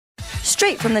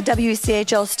Straight from the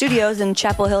WCHL studios in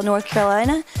Chapel Hill, North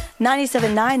Carolina,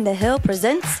 97.9 The Hill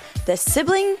presents the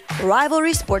Sibling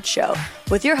Rivalry Sports Show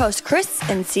with your hosts Chris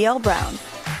and CL Brown.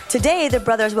 Today, the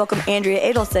brothers welcome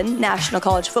Andrea Adelson, national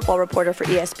college football reporter for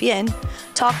ESPN,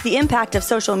 talk the impact of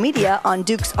social media on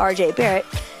Duke's RJ Barrett,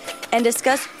 and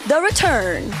discuss the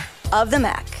return of the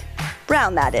Mac.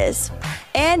 Brown, that is.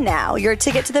 And now, your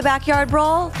ticket to the backyard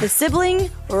brawl, the Sibling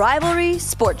Rivalry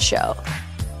Sports Show.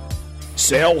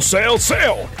 Sale, sale,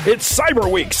 sale. It's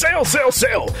Cyber Week. Sale, sale,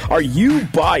 sale. Are you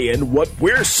buying what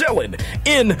we're selling?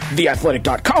 In the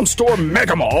Athletic.com store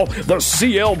Mega Mall, the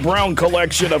CL Brown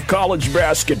collection of college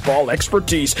basketball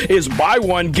expertise is buy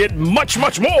one, get much,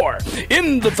 much more.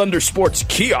 In the Thunder Sports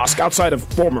kiosk outside of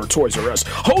former Toys R Us,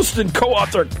 host and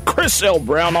co-author Chris L.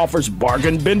 Brown offers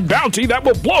bargain bin bounty that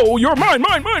will blow your mind.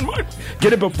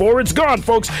 Get it before it's gone,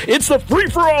 folks. It's the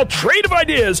free-for-all trade of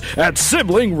ideas at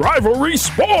Sibling Rivalry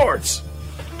Sports.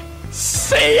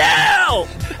 CL!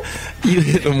 You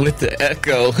hit them with the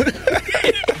echo.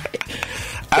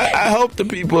 I hope the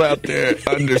people out there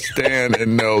understand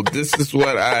and know this is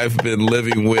what I've been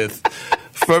living with,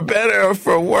 for better or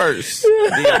for worse.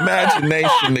 The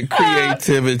imagination, the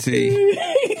creativity,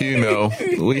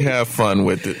 we have fun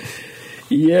with it.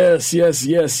 Yes.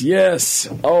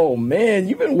 Oh, man,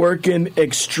 you've been working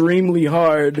extremely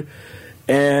hard.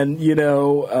 And,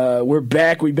 we're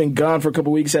back. We've been gone for a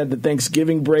couple weeks, had the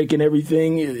Thanksgiving break and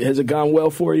everything. Has it gone well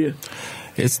for you?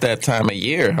 It's that time of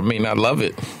year. I mean, I love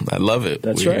it.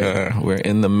 That's right. We're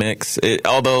in the mix.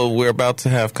 Although we're about to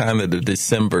have kind of the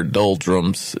December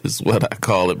doldrums is what I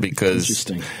call it, because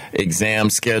exam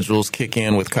schedules kick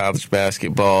in with college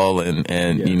basketball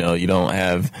and you don't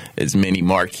have as many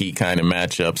marquee kind of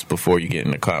matchups before you get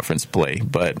into conference play.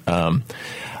 But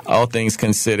all things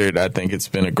considered, I think it's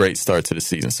been a great start to the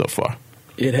season so far.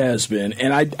 It has been,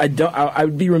 and I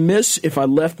would be remiss if I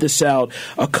left this out.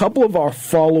 A couple of our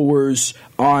followers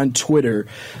on Twitter,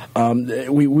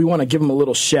 we want to give them a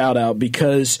little shout out,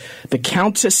 because the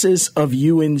Countesses of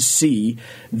UNC,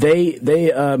 they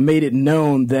made it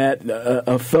known that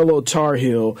a fellow Tar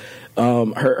Heel,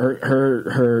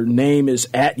 her name is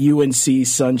at UNC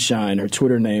Sunshine, her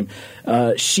Twitter name.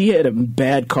 She had a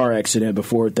bad car accident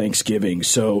before Thanksgiving,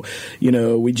 so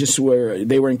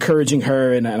they were encouraging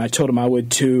her, and I told them I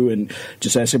would too, and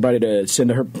just asked everybody to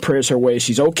send her prayers her way.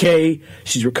 She's okay,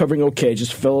 she's recovering okay,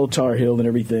 just fellow Tar Heel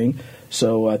and everything.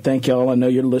 So thank y'all. I know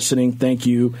you're listening. Thank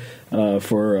you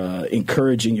for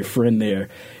encouraging your friend there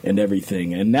and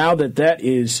everything. And now that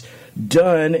is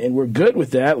done and we're good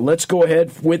with that, let's go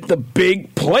ahead with the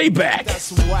big playback.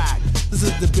 That's whack. This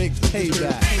is the big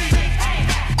payback.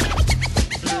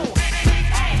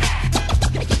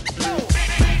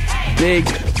 Big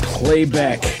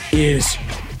playback is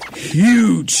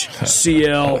huge,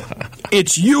 CL.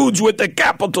 It's huge with the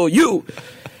capital U.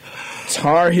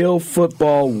 Tar Heel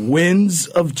football, winds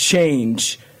of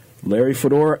change. Larry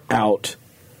Fedora out.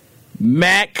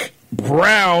 Mac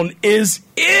Brown is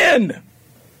in.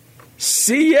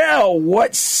 CL,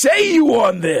 what say you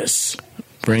on this?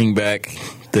 Bring back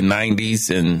the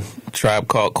 90s and Tribe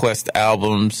Called Quest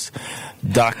albums,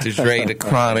 Dr. Dre, The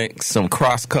Chronic, some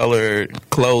cross-colored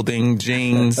clothing,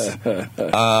 jeans.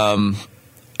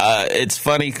 It's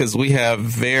funny because we have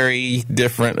very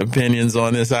different opinions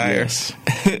on this hire. Yes.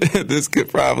 This could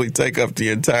probably take up the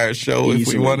entire show if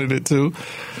we wanted it to.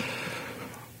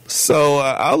 So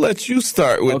I'll let you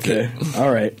start with it.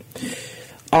 All right.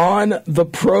 On the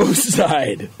pro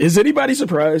side, is anybody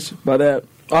surprised by that?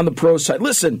 On the pro side,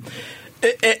 listen,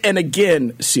 and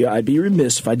again, see, I'd be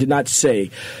remiss if I did not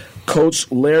say, Coach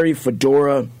Larry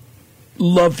Fedora,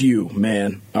 love you,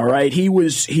 man. All right, he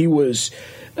was.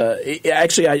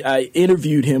 Actually, I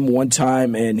interviewed him one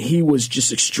time, and he was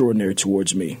just extraordinary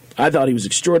towards me. I thought he was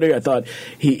extraordinary. I thought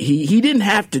he didn't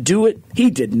have to do it. He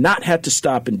did not have to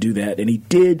stop and do that, and he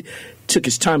did. Took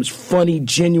his time. It was funny,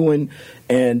 genuine,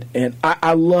 and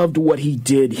I loved what he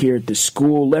did here at the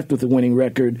school. Left with a winning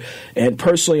record, and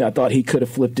personally, I thought he could have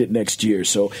flipped it next year.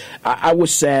 So I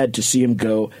was sad to see him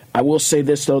go. I will say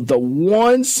this, though. The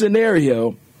one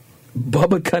scenario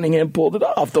Bubba Cunningham pulled it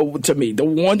off, to me. The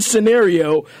one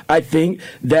scenario, I think,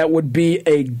 that would be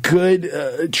a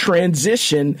good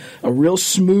transition, a real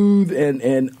smooth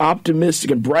and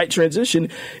optimistic and bright transition,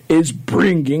 is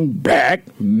bringing back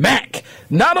Mac.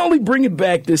 Not only bringing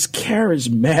back this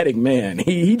charismatic man,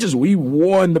 he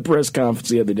won the press conference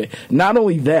the other day. Not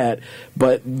only that,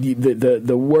 but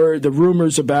the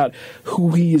rumors about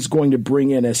who he is going to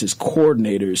bring in as his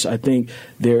coordinators. I think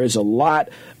there is a lot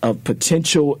of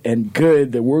potential and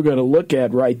good that we're going to look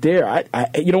at right there.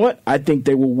 You know what? I think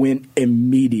they will win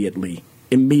immediately.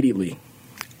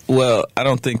 Well, I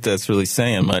don't think that's really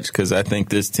saying much because I think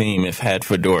this team, if had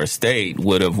Fedora stayed,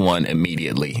 would have won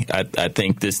immediately. I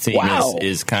think this team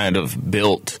is kind of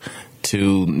built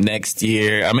to next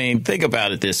year. I mean, think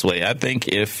about it this way. I think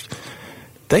if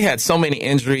they had so many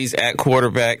injuries at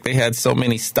quarterback, they had so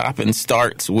many stop and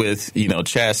starts with,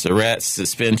 Chaz Surratt's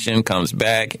suspension, comes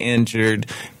back injured.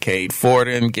 Cade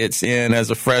Fortin gets in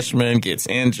as a freshman, gets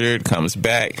injured, comes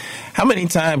back. How many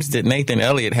times did Nathan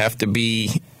Elliott have to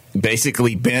be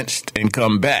basically benched and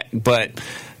come back? But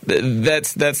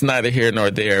that's neither here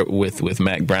nor there with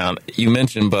Mack Brown. You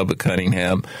mentioned Bubba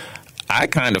Cunningham. I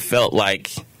kind of felt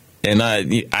like, and I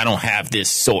don't have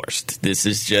this sourced, this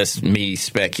is just me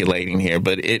speculating here,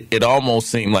 but it almost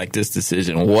seemed like this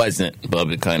decision wasn't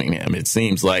Bubba Cunningham. It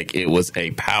seems like it was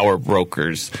a power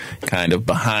broker's kind of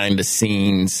behind the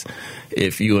scenes,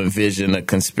 if you envision a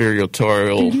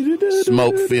conspiratorial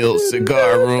smoke-filled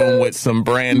cigar room with some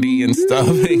brandy and stuff,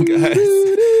 and guys,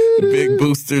 big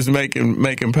boosters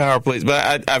making power plays.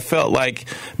 But I felt like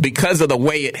because of the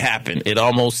way it happened, it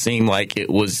almost seemed like it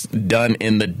was done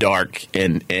in the dark,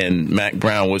 and Mack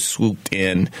Brown was swooped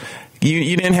in.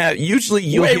 You didn't have. Usually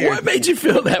you Wait, hear. what made you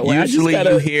feel that way? Usually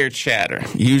you hear chatter.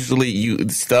 Usually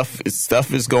stuff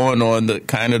is going on.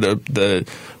 The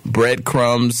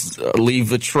breadcrumbs leave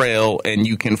the trail, and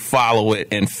you can follow it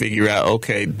and figure out,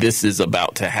 okay, this is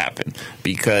about to happen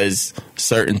because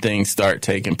certain things start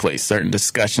taking place, certain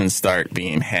discussions start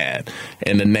being had,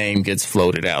 and the name gets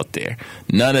floated out there.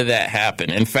 None of that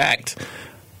happened. In fact,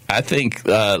 I think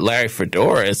Larry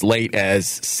Fedora, as late as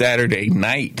Saturday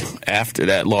night after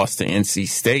that loss to NC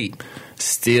State,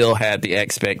 still had the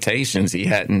expectations. He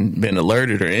hadn't been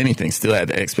alerted or anything. Still had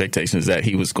the expectations that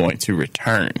he was going to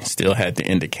return. Still had the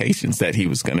indications that he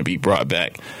was going to be brought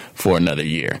back for another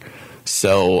year.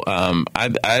 So I'm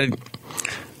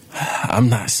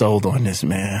not sold on this,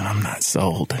 man. I'm not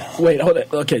sold. Wait, hold on.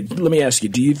 Okay, let me ask you.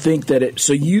 Do you think that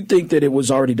you think that it was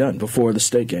already done before the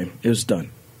State game? It was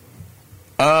done.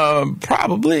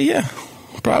 Probably, yeah.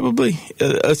 Probably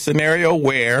a scenario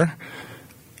where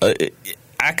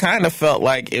I kind of felt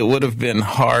like it would have been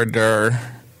harder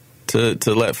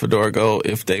to let Fedora go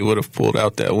if they would have pulled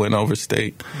out that win over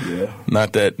State. Yeah.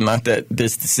 Not that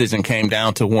this decision came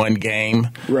down to one game.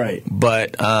 Right.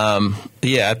 But I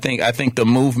think the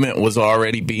movement was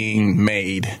already being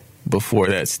made before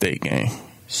that State game.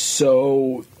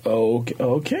 So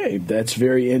okay, that's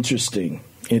very interesting.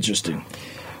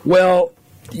 Well,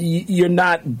 you're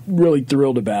not really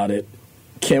thrilled about it.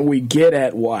 Can we get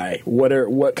at why?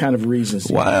 What kind of reasons?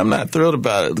 Why I'm not thrilled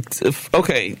about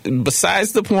it?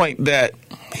 Besides the point that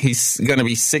he's going to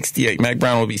be 68, Mack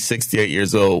Brown will be 68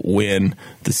 years old when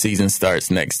the season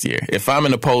starts next year. If I'm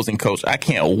an opposing coach, I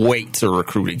can't wait to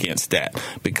recruit against that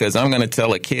because I'm going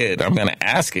to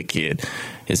ask a kid,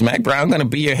 is Mack Brown going to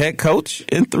be your head coach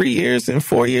in 3 years, in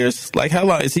 4 years? Like, how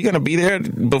long? Is he going to be there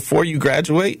before you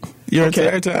graduate your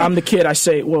entire time? I'm the kid. I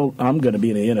say, well, I'm going to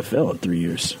be in the NFL in 3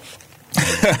 years.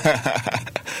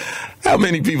 How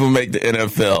many people make the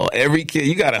NFL? Every kid,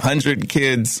 you got 100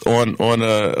 kids on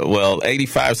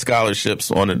 85 scholarships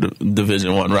on a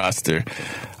Division I roster.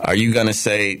 Are you going to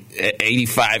say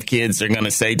 85 kids are going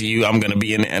to say to you, I'm going to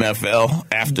be in the NFL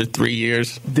after 3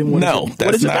 years? No,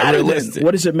 that's not realistic.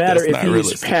 What does it matter if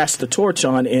he's passed the torch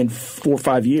on in 4 or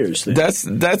 5 years? Then?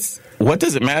 What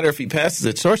does it matter if he passes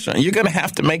the torch on? You're going to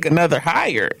have to make another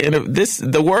hire. And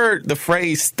the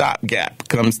phrase stopgap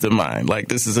comes to mind. Like,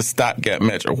 this is a stopgap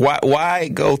measure. Why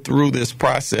go through this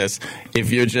process if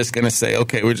you're just going to say,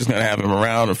 okay, we're just going to have him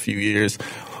around a few years?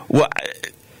 Well,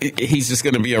 he's just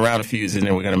going to be around a few years and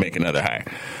then we're going to make another hire.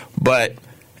 But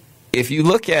if you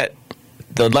look at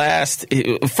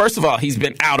first of all, he's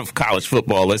been out of college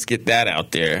football. Let's get that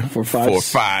out there for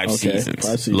five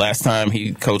seasons. Last time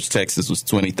he coached Texas was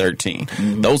 2013.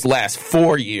 Mm-hmm. Those last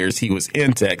 4 years he was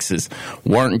in Texas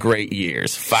weren't great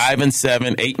years.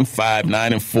 5-7, 8-5,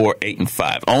 9-4,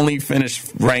 8-5. Only finished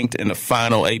ranked in the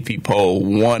final AP poll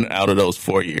 1 out of those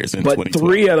 4 years in 2012. But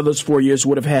 3 out of those 4 years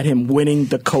would have had him winning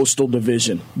the Coastal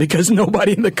Division because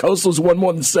nobody in the Coastals won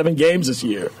more than 7 games this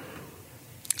year.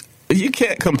 You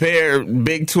can't compare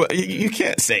Big 12. You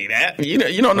can't say that. You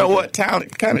don't know what kind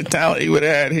of talent he would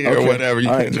have had here or whatever. You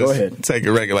can't just take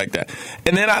a record like that.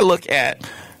 And then I look at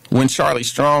when Charlie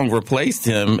Strong replaced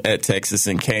him at Texas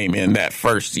and came in that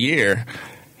first year.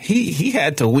 He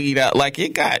had to weed out. Like,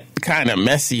 it got kind of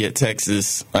messy at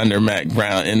Texas under Mack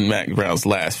Brown in Mack Brown's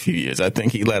last few years. I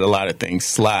think he let a lot of things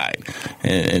slide.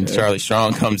 And Charlie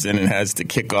Strong comes in and has to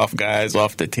kick off guys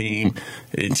off the team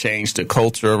and change the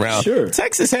culture around. Sure.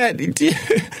 Texas had,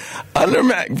 under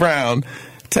Mack Brown,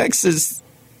 Texas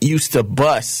used to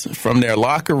bus from their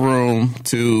locker room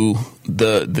to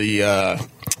the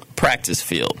practice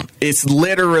field. It's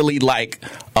literally like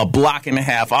a block and a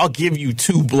half. I'll give you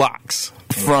 2 blocks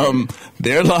from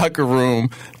their locker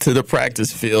room to the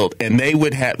practice field, and they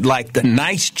would have like the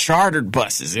nice chartered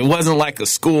buses. It wasn't like a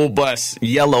school bus,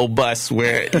 yellow bus,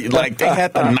 where like they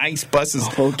had the nice buses.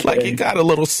 Okay. Like it got a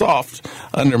little soft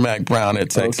under Mack Brown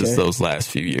at Texas those last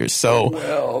few years. So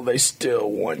well, they still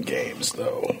won games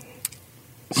though.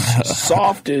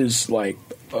 Soft is like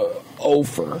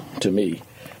over to me.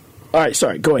 All right,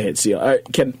 sorry. Go ahead, CL. All right,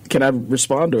 can I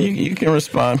respond? Or? You can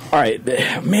respond. All right,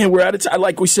 man. We're out of time.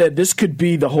 Like we said, this could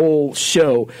be the whole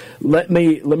show. Let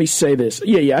me say this.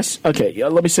 Yes. Okay.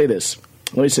 Let me say this.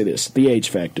 The age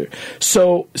factor.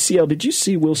 So, CL, did you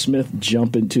see Will Smith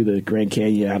jump into the Grand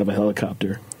Canyon out of a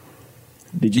helicopter?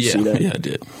 Did you see that? Yeah, I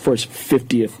did. For his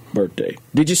 50th birthday.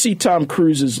 Did you see Tom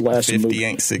Cruise's last 50 movie? 50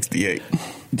 ain't 68.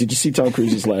 Did you see Tom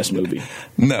Cruise's last movie?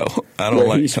 No, I don't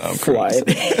like Tom Cruise.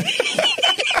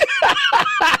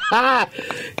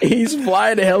 He's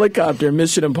flying a helicopter in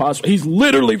Mission Impossible. He's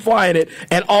literally flying it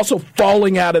and also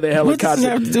falling out of the helicopter. What does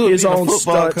that have to do with his being own a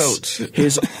football stunts.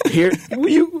 coach?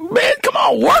 Man, come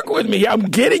on, work with me. I'm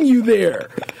getting you there.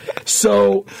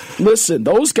 So, listen,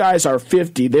 those guys are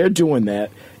 50. They're doing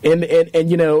that.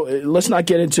 And you know, let's not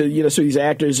get into, you know, so these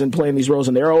actors and playing these roles,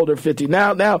 and they're older, 50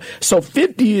 now. So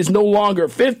 50s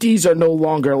are no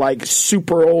longer like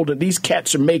super old, and these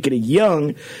cats are making it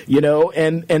young, you know.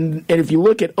 And if you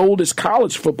look at oldest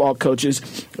college football coaches,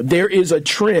 there is a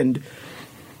trend.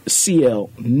 CL,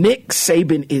 Nick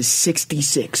Saban is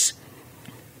 66.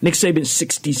 Nick Saban is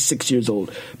 66 years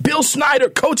old. Bill Snyder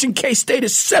coaching K-State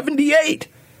is 78.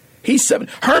 He's 7.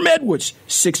 Herm Edwards,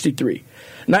 63.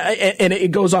 Now, and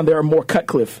it goes on. There are more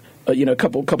Cutcliffe, a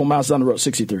couple miles down the road,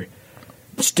 63.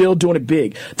 Still doing it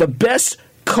big. The best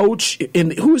coach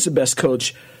who is the best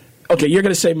coach? Okay, you're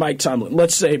going to say Mike Tomlin.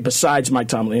 Let's say besides Mike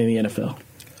Tomlin in the NFL.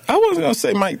 I wasn't going to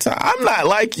say Mike Tomlin. I'm not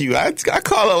like you. I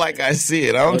call it like I see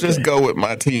it. I don't just go with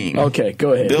my team. Okay,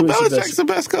 go ahead. Bill Belichick's the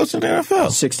best coach in the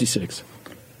NFL. 66.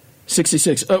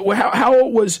 66. How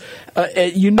old was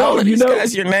all of these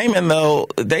guys you're naming, though,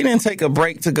 they didn't take a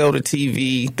break to go to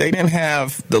TV. They didn't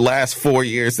have the last 4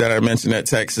 years that I mentioned at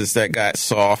Texas that got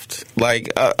soft.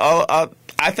 Like, I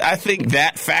think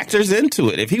that factors into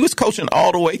it. If he was coaching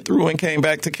all the way through and came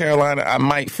back to Carolina, I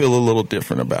might feel a little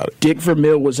different about it. Dick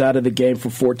Vermeil was out of the game for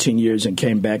 14 years and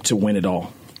came back to win it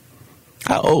all.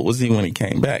 How old was he when he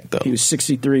came back, though? He was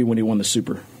 63 when he won the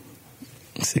Super.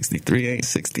 63 ain't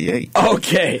 68.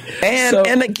 Okay.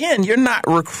 And again, you're not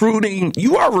recruiting.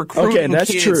 You are recruiting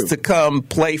kids to come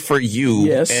play for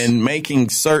you and making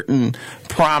certain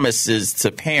promises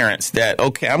to parents that,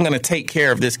 okay, I'm going to take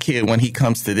care of this kid when he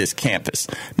comes to this campus.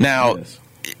 Now,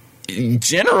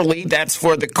 generally, that's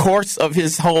for the course of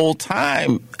his whole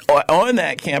time on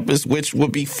that campus, which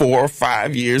would be 4 or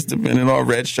 5 years, depending on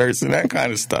red shirts and that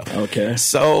kind of stuff. Okay.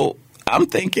 So I'm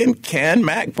thinking, can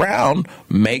Mack Brown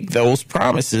make those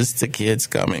promises to kids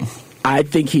coming? I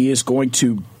think he is going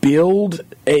to build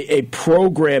a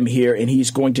program here, and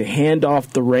he's going to hand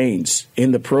off the reins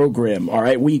in the program. All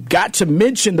right, we got to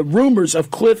mention the rumors of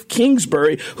Cliff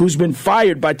Kingsbury, who's been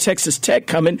fired by Texas Tech,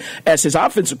 coming as his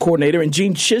offensive coordinator, and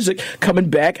Gene Chizik coming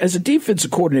back as a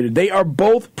defensive coordinator. They are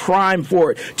both prime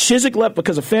for it. Chizik left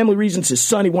because of family reasons. His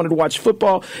son, he wanted to watch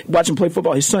him play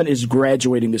football. His son is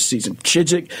graduating this season.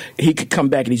 Chizik, he could come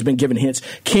back, and he's been given hints.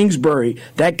 Kingsbury,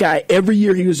 that guy, every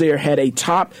year he was there, had a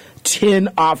top 10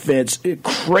 offense,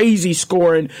 crazy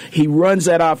scoring. He runs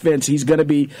that offense. He's going to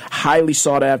be highly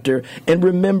sought after. And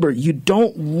remember, you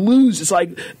don't lose. It's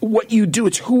like what you do.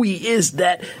 It's who he is,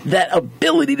 that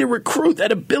ability to recruit,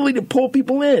 that ability to pull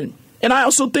people in. And I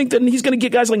also think that he's going to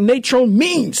get guys like Natrone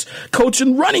Means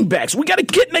coaching running backs. We got to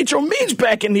get Natrone Means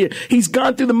back in here. He's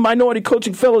gone through the minority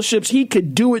coaching fellowships. He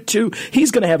could do it too. He's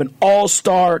going to have an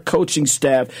all-star coaching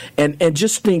staff. And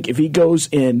just think, if he goes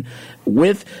in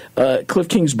with Cliff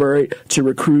Kingsbury to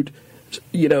recruit,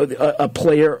 a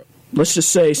player, let's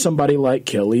just say somebody like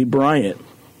Kelly Bryant,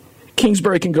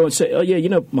 Kingsbury can go and say, oh, yeah,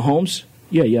 Mahomes?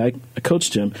 Yeah, I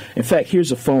coached him. In fact,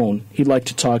 here's a phone he'd like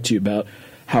to talk to you about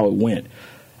how it went.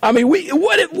 I mean, what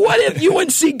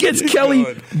if UNC gets Kelly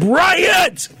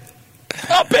Bryant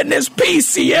up in this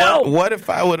PCL? What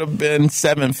if I would have been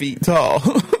 7 feet tall?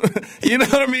 You know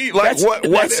what I mean? Like,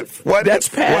 that's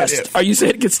past. Are you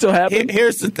saying it could still happen?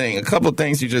 Here's the thing. A couple of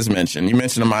things you just mentioned. You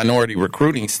mentioned a minority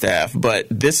recruiting staff, but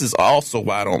this is also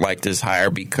why I don't like this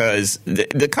hire, because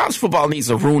the college football needs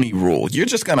a Rooney rule. You're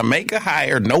just going to make a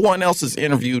hire. No one else is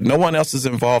interviewed. No one else is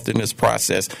involved in this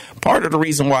process. Part of the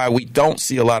reason why we don't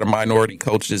see a lot of minority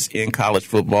coaches in college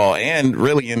football and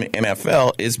really in the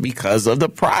NFL is because of the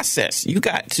process. mix. You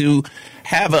got to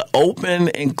have an open,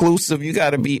 inclusive, you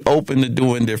got to be open to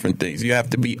doing different things. You have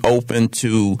to be open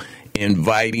to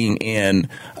inviting in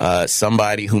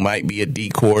somebody who might be a D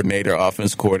coordinator,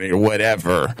 offense coordinator,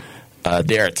 whatever.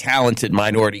 There are talented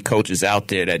minority coaches out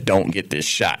there that don't get this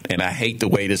shot. And I hate the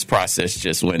way this process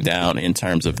just went down in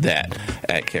terms of that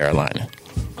at Carolina.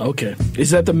 Okay.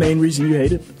 Is that the main reason you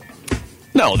hate it?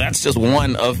 No, that's just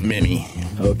one of many.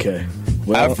 Okay.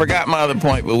 Well, I forgot my other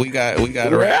point, but we got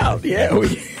we're out. Yeah,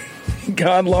 we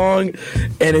gone long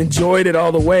and enjoyed it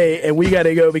all the way, and we got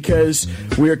to go because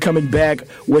we are coming back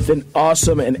with an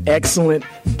awesome and excellent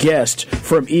guest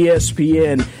from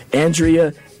ESPN,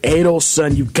 Andrea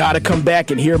Adelson. You've got to come back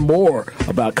and hear more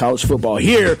about college football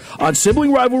here on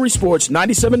Sibling Rivalry Sports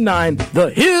 97.9 The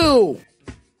Hill.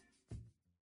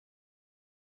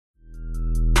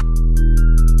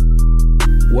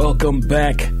 Welcome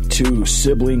back to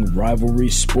Sibling Rivalry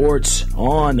Sports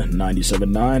on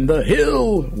 97.9 The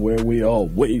Hill, where we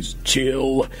always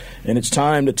chill. And it's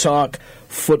time to talk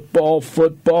football,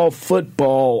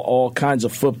 all kinds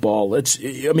of football.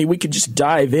 We could just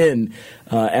dive in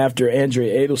after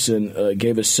Andrea Adelson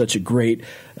gave us such a great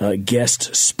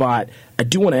guest spot. I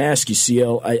do want to ask you,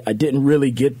 CL, I didn't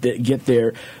really get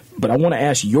there, but I want to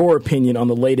ask your opinion on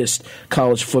the latest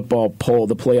college football poll,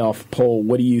 the playoff poll.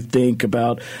 What do you think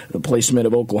about the placement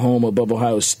of Oklahoma above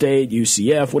Ohio State,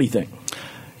 UCF? What do you think?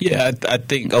 Yeah, I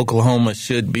think Oklahoma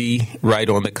should be right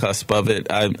on the cusp of it.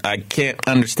 I can't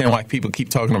understand why people keep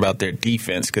talking about their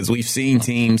defense, because we've seen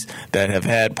teams that have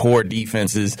had poor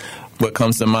defenses. What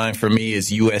comes to mind for me is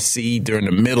USC during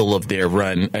the middle of their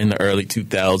run in the early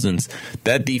 2000s.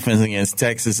 That defense against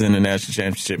Texas in the national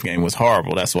championship game was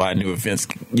horrible. That's why I knew if Vince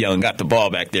Young got the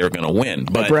ball back, they were going to win.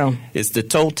 But it's the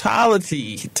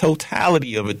totality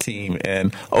of a team,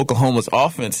 and Oklahoma's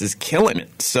offense is killing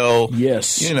it. So,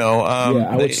 yes,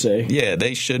 I would say. Yeah,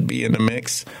 they should be in the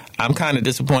mix. I'm kind of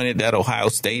disappointed that Ohio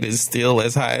State is still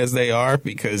as high as they are,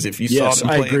 because if you saw them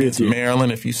play against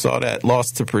Maryland, if you saw that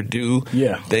loss to Purdue,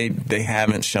 they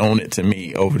haven't shown it to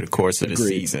me over the course of the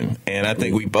season. And I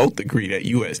think we both agree that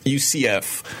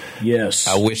UCF,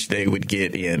 I wish they would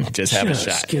get in, just have a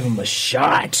shot. Give them a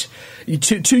shot.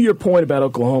 To your point about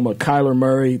Oklahoma, Kyler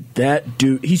Murray, that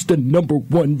dude, he's the number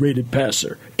one rated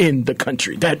passer in the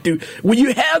country. That dude, when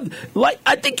you have,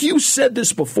 I think you said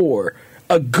this before,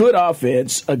 a good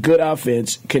offense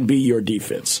can be your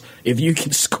defense. If you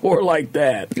can score like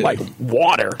that, like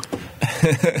water.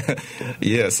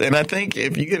 Yes, and I think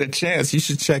if you get a chance, you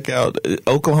should check out,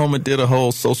 Oklahoma did a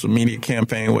whole social media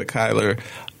campaign with Kyler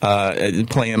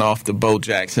playing off the Bo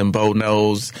Jackson, Bo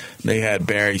knows. They had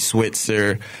Barry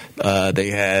Switzer.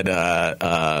 They had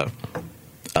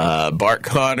Bart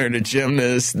Connor, the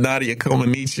gymnast, Nadia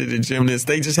Comaneci, the gymnast.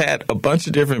 They just had a bunch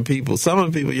of different people. Some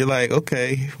of the people you're like,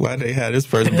 okay, why they have this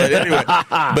person? But anyway,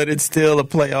 but it's still a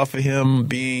play off of him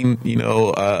being,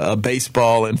 a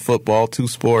baseball and football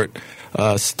two-sport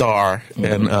star,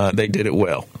 and they did it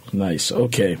well. Nice.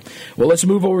 Okay. Well, let's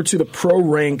move over to the pro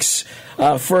ranks.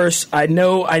 First, I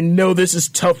know this is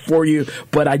tough for you,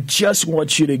 but I just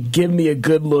want you to give me a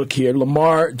good look here.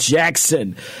 Lamar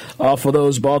Jackson for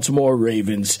those Baltimore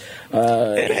Ravens.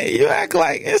 Hey, you act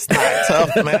like it's not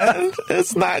tough, man.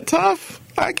 It's not tough.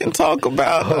 I can talk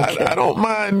about it. I don't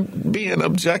mind being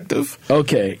objective.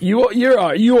 Okay. You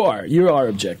are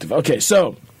objective. Okay,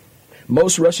 so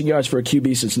most rushing yards for a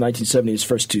QB since 1970, his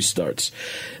first two starts.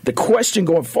 The question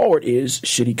going forward is,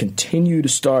 should he continue to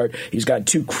start? He's got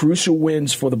two crucial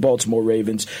wins for the Baltimore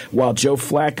Ravens, while Joe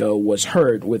Flacco was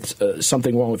hurt with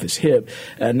something wrong with his hip.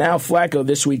 And now Flacco,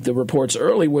 this week, the reports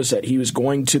early was that he was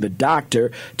going to the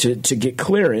doctor to get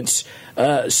clearance.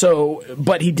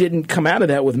 But he didn't come out of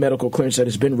that with medical clearance that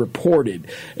has been reported.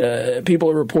 People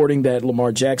are reporting that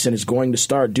Lamar Jackson is going to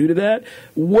start due to that.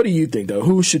 What do you think, though?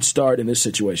 Who should start in this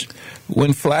situation?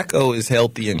 When Flacco is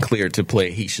healthy and cleared to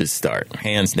play, he should start.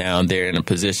 Hands down, they're in a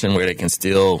position where they can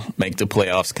still make the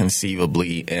playoffs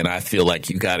conceivably, and I feel like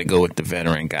you got to go with the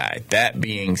veteran guy. That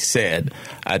being said,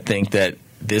 I think that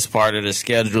this part of the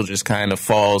schedule just kind of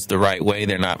falls the right way.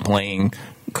 They're not playing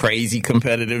crazy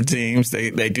competitive teams.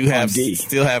 They do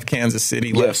still have Kansas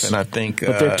City left, and I think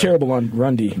but they're terrible on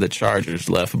run D. The Chargers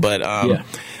left, but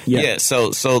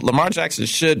So Lamar Jackson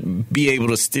should be able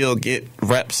to still get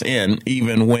reps in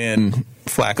even when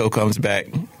Flacco comes back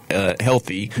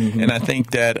healthy, and I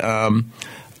think that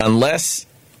unless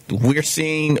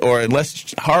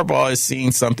Harbaugh is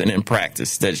seeing something in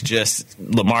practice that's just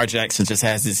Lamar Jackson just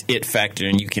has this it factor,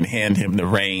 and you can hand him the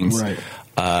reins. Right.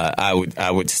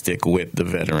 I would stick with the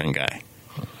veteran guy.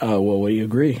 Well, we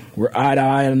agree. We're eye to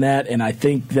eye on that, and I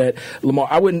think that Lamar.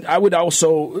 I would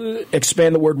also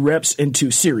expand the word reps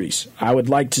into series. I would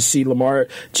like to see Lamar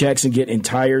Jackson get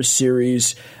entire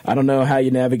series. I don't know how you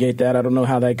navigate that. I don't know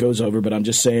how that goes over, but I'm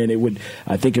just saying it would.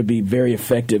 I think it'd be very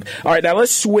effective. All right, now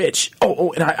let's switch.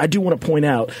 And I do want to point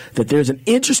out that there's an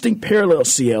interesting parallel,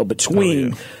 CL,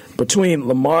 between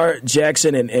Lamar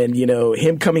Jackson and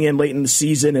him coming in late in the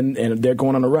season and they're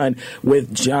going on a run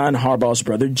with John Harbaugh's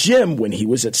brother Jim when he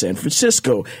was at San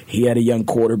Francisco. He had a young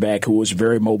quarterback who was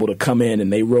very mobile to come in,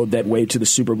 and they rode that wave to the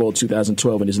Super Bowl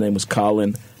 2012, and his name was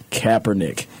Colin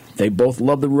Kaepernick. They both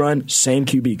love the run, same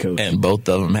QB coach. And both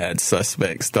of them had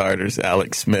suspect starters,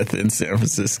 Alex Smith in San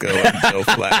Francisco and Joe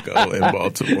Flacco in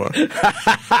Baltimore.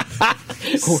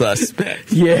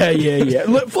 Suspect. Yeah.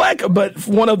 Look, Flacco, but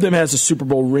one of them has a Super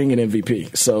Bowl ring and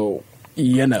MVP, so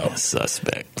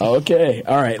Suspect. Okay.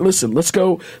 All right. Listen, let's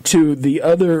go to the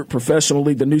other professional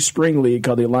league, the new spring league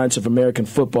called the Alliance of American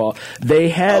Football. They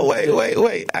had...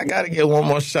 Wait. I got to get one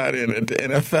more shot in at the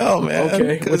NFL, man.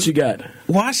 Okay. What you got?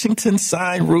 Washington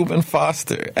signed Reuben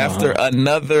Foster after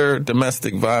another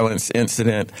domestic violence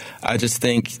incident. I just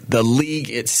think the league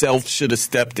itself should have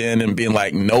stepped in and been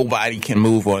like, nobody can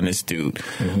move on this dude.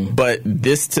 Mm-hmm. But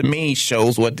this, to me,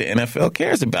 shows what the NFL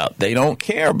cares about. They don't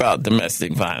care about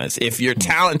domestic violence. If you're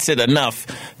talented enough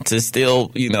to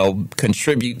still,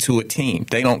 contribute to a team,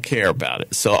 they don't care about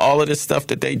it. So all of this stuff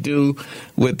that they do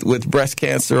with Breast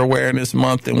Cancer Awareness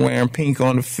Month and wearing pink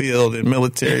on the field and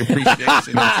military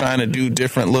appreciation and trying to do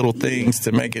different little things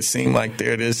to make it seem like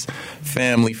they're this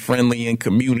family-friendly and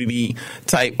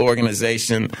community-type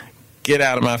organization. Get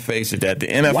out of my face with that. The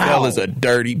NFL is a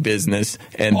dirty business,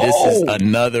 and this is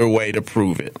another way to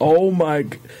prove it. Oh, my...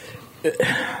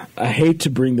 I hate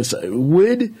to bring this up.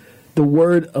 Would the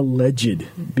word alleged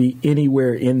be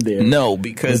anywhere in there? No,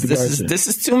 because this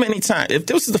is too many times. If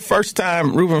this was the first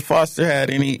time Reuben Foster had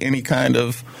any kind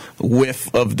of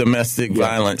whiff of domestic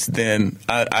violence, then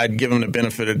I'd give him the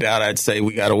benefit of the doubt. I'd say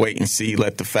we got to wait and see,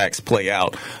 let the facts play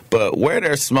out. But where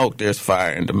there's smoke, there's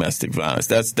fire in domestic violence.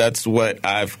 That's what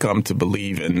I've come to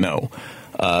believe and know,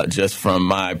 just from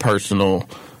my personal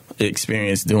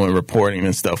experience doing reporting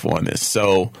and stuff on this.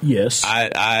 So yes,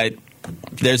 I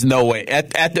there's no way.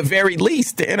 At the very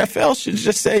least, the NFL should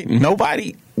just say,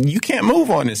 nobody, you can't move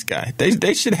on this guy.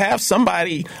 They should have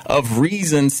somebody of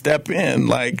reason step in.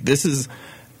 Like, this is,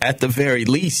 at the very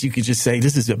least, you could just say,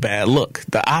 this is a bad look.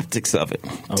 The optics of it.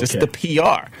 Just the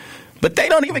PR. But they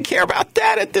don't even care about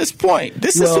that at this point.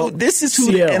 This is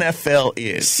who the NFL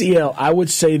is. CL, I would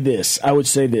say this.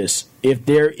 If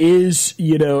there is,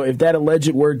 if that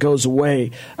alleged word goes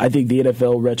away, I think the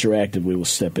NFL retroactively will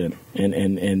step in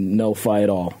and nullify it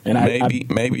all. And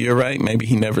maybe you're right. Maybe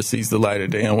he never sees the light of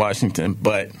day in Washington,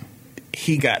 but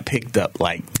he got picked up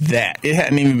like that. It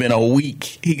hadn't even been a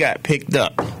week. He got picked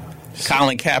up.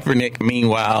 Colin Kaepernick,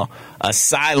 meanwhile, a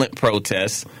silent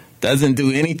protest, doesn't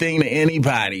do anything to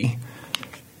anybody,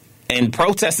 and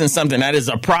protesting something that is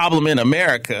a problem in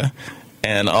America,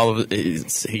 and all of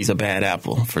it, he's a bad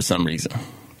apple for some reason.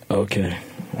 Okay.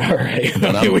 All right.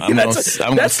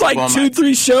 That's like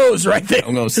 2-3 shows right there.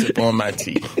 I'm going to sip on my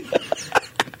tea.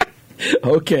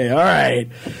 Okay. All right.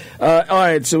 All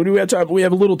right. So do we have time? We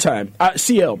have a little time.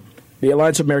 CL. The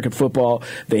Alliance of American Football,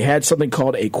 they had something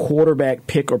called a quarterback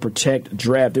pick or protect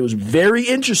draft. It was very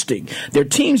interesting. Their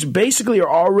teams basically are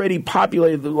already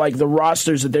populated, like the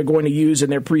rosters that they're going to use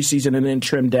in their preseason and then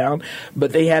trimmed down.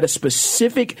 But they had a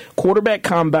specific quarterback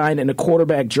combine and a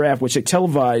quarterback draft, which they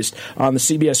televised on the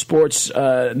CBS Sports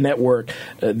network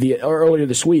earlier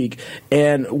this week.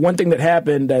 And one thing that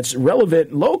happened that's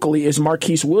relevant locally is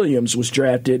Marquise Williams was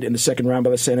drafted in the second round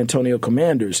by the San Antonio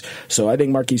Commanders. So I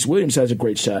think Marquise Williams has a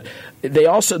great shot.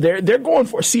 They're going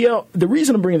for CL. The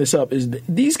reason I'm bringing this up is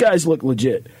these guys look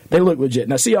legit. They look legit.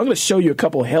 Now, see, I'm going to show you a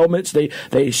couple of helmets.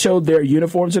 They showed their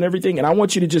uniforms and everything, and I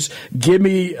want you to just give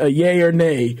me a yay or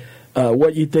nay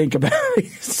what you think about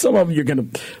it. Some of them you're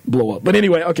going to blow up. But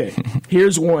anyway, okay,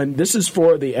 here's one. This is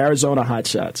for the Arizona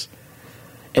Hotshots.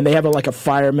 And they have a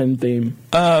fireman theme.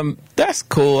 That's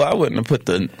cool. I wouldn't have put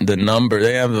the number.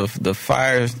 They have the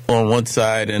fire on one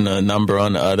side and a number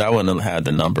on the other. I wouldn't have had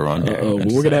the number on there. We're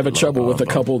going to have a trouble with a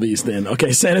couple of these then.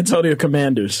 Okay, San Antonio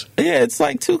Commanders. Yeah, it's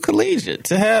like too collegiate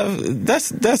to have.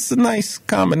 That's a nice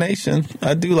combination.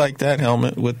 I do like that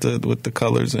helmet with the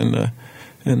colors and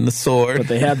and the sword. But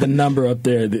they had the number up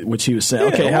there, which he was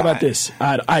saying. Okay, how about this?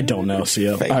 I don't know,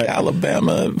 CL. Fake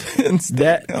Alabama.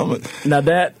 That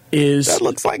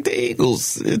looks like the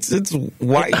Eagles. It's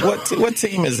white. What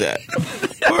team is that?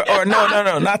 Or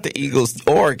no, not the Eagles.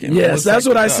 Oregon. Yes, that's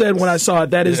what I said when I saw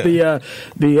it. That is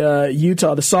the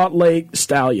Utah, the Salt Lake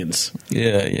Stallions.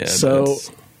 Yeah. So.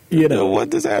 What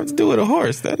does that have to do with a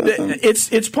horse?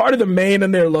 It's part of the mane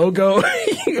in their logo.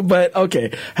 But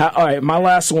okay, all right. My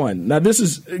last one. Now go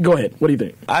ahead. What do you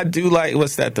think? I do like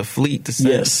the Fleet, the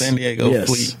San Diego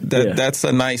Fleet. That's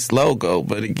a nice logo.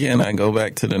 But again, I go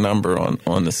back to the number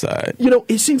on the side.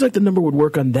 It seems like the number would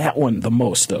work on that one the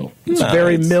most, though. It's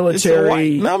very military. It's a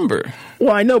white number.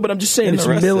 Well, I know, but I'm just saying it's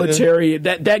military.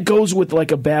 That goes with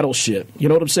like a battleship. You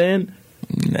know what I'm saying?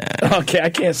 Nah. Okay, I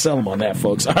can't sell them on that,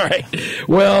 folks. All right.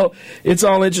 Well, it's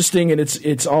all interesting and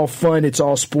it's all fun. It's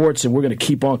all sports, and we're going to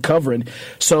keep on covering.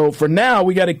 So for now,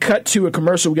 we got to cut to a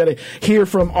commercial. We got to hear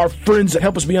from our friends that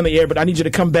help us be on the air. But I need you to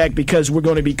come back because we're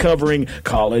going to be covering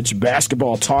college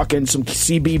basketball talk and some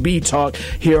CBB talk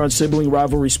here on Sibling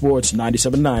Rivalry Sports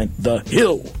 97.9 The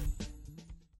Hill.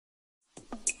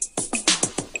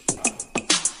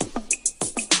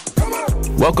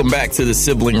 Welcome back to the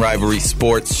Sibling Rivalry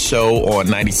Sports Show on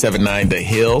 97.9 The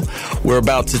Hill. We're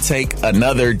about to take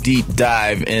another deep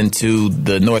dive into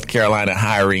the North Carolina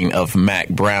hiring of Mack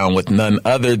Brown with none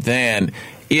other than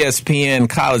ESPN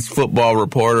college football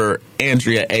reporter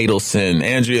Andrea Adelson.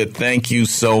 Andrea, thank you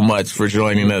so much for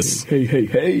joining us.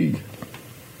 Hey.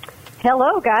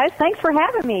 Hello, guys. Thanks for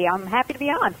having me. I'm happy to be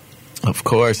on. Of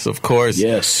course.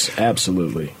 Yes,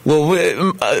 absolutely.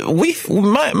 Well,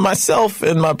 myself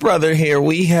and my brother here,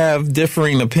 we have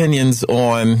differing opinions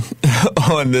on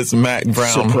this Mack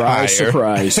Brown hire.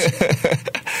 Surprise.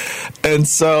 And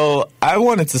so I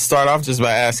wanted to start off just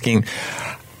by asking,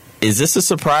 is this a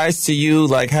surprise to you?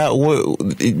 Like, are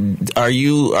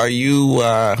you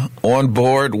on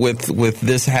board with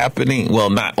this happening?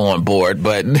 Well, not on board,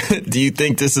 but do you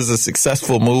think this is a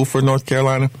successful move for North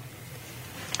Carolina?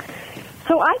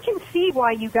 So I can see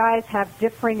why you guys have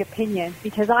differing opinions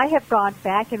because I have gone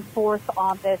back and forth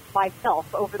on this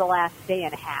myself over the last day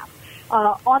and a half.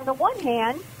 On the one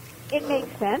hand, it makes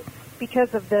sense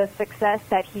because of the success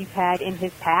that he's had in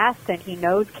his past, and he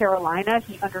knows Carolina.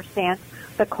 He understands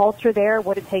the culture there,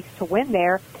 what it takes to win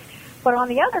there. But on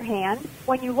the other hand,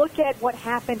 when you look at what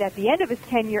happened at the end of his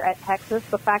tenure at Texas,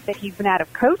 the fact that he's been out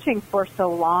of coaching for so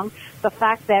long, the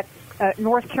fact that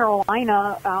North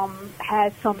Carolina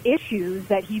has some issues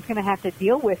that he's going to have to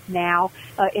deal with now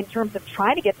in terms of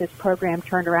trying to get this program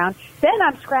turned around, then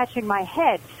I'm scratching my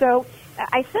head. So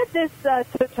I said this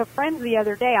to friends the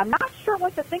other day. I'm not sure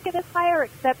what to think of this hire,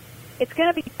 except it's going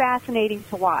to be fascinating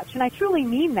to watch. And I truly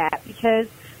mean that because,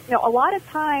 a lot of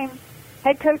times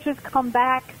head coaches come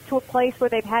back to a place where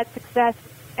they've had success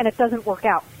and it doesn't work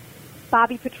out.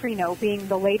 Bobby Petrino being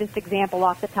the latest example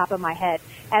off the top of my head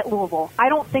at Louisville. I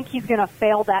don't think he's going to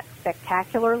fail that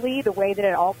spectacularly the way that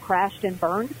it all crashed and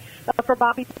burned for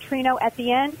Bobby Petrino at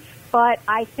the end, but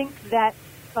I think that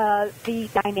the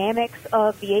dynamics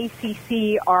of the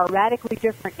ACC are radically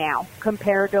different now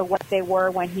compared to what they were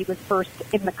when he was first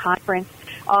in the conference,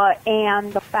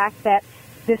 and the fact that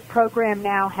this program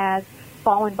now has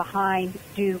fallen behind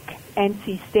Duke,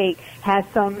 NC State, has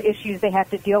some issues they have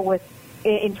to deal with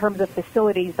in terms of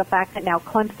facilities, the fact that now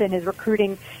Clemson is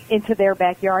recruiting into their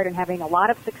backyard and having a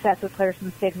lot of success with players from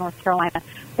the state of North Carolina.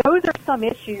 Those are some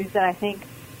issues that I think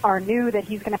are new that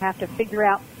he's going to have to figure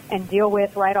out and deal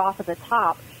with right off of the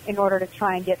top in order to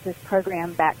try and get this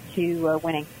program back to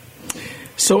winning.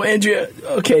 So, Andrea,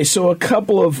 okay, so a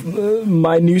couple of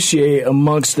minutiae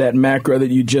amongst that macro that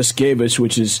you just gave us,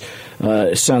 which is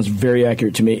sounds very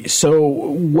accurate to me. So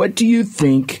what do you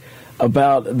think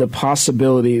about the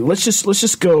possibility? Let's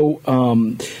just go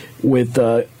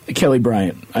with Kelly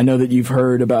Bryant. I know that you've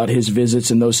heard about his visits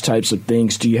and those types of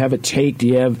things. Do you have a take? Do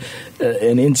you have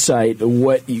an insight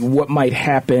what might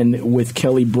happen with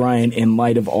Kelly Bryant in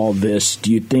light of all this?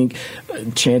 Do you think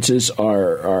chances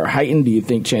are heightened? Do you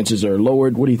think chances are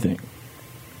lowered? What do you think?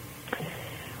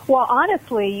 Well,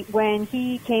 honestly, when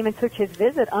he came and took his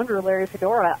visit under Larry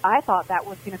Fedora, I thought that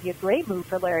was going to be a great move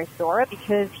for Larry Fedora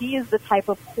because he is the type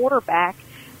of quarterback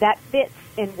that fits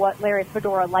in what Larry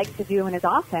Fedora likes to do in his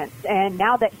offense. And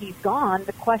now that he's gone,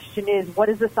 the question is, what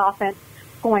is this offense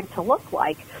going to look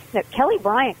like? Now, Kelly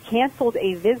Bryant canceled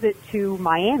a visit to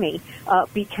Miami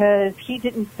because he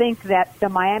didn't think that the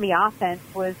Miami offense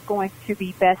was going to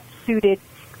be best suited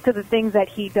to the things that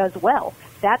he does well.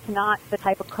 That's not the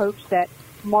type of coach that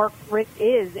Mark Richt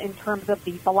is in terms of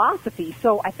the philosophy.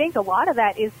 So I think a lot of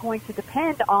that is going to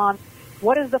depend on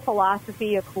what is the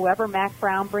philosophy of whoever Mack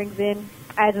Brown brings in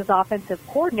as his offensive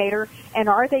coordinator, and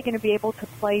are they going to be able to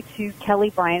play to Kelly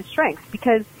Bryant's strengths?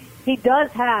 Because he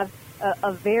does have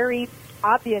a very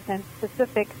obvious and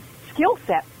specific skill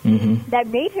set that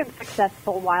made him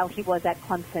successful while he was at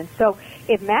Clemson. So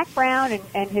if Mack Brown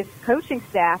and his coaching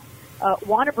staff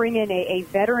want to bring in a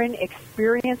veteran,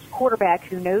 experienced quarterback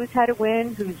who knows how to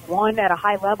win, who's won at a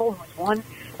high level, who's won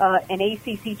an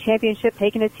ACC championship,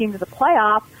 taking a team to the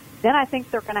playoff, then I think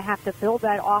they're going to have to build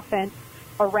that offense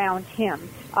around him.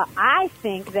 I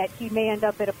think that he may end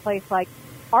up at a place like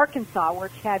Arkansas, where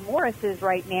Chad Morris is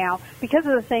right now, because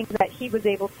of the things that he was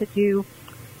able to do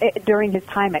during his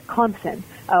time at Clemson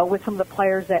with some of the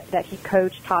players that he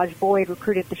coached. Taj Boyd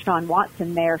recruited Deshaun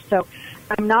Watson there. So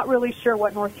I'm not really sure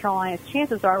what North Carolina's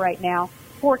chances are right now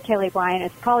for Kelly Bryant.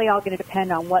 It's probably all going to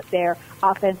depend on what their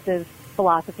offensive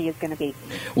philosophy is going to be.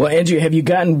 Well, Andrea, have you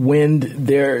gotten wind?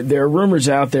 There are rumors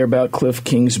out there about Cliff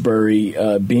Kingsbury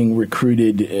being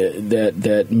recruited,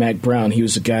 that Mack Brown, he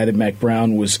was a guy that Mack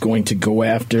Brown was going to go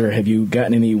after. Have you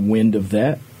gotten any wind of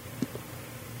that?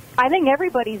 I think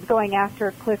everybody's going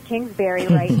after Cliff Kingsbury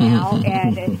right now,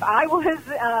 and if I was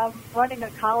running a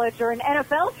college or an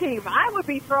NFL team, I would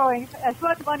be throwing as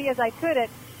much money as I could at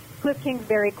Cliff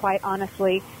Kingsbury, quite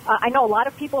honestly. I know a lot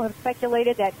of people have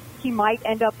speculated that he might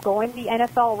end up going the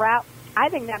NFL route. I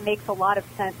think that makes a lot of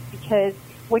sense, because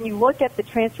when you look at the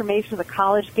transformation of the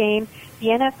college game, the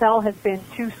NFL has been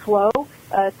too slow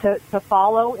to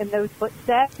follow in those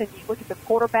footsteps, and you look at the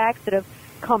quarterbacks that have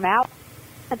come out.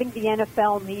 I think the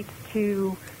NFL needs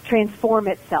to transform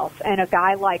itself, and a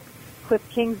guy like Cliff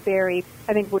Kingsbury,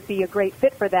 I think, would be a great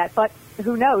fit for that. But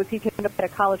who knows? He could end up at a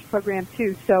college program,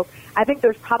 too. So I think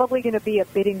there's probably going to be a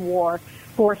bidding war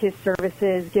for his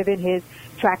services, given his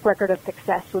track record of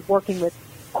success with working with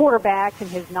quarterbacks and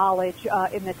his knowledge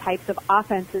in the types of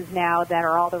offenses now that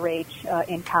are all the rage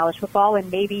in college football,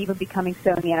 and maybe even becoming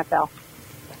so in the NFL.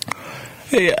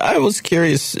 Hey, I was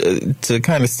curious to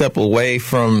kind of step away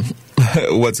from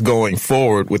what's going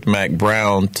forward with Mack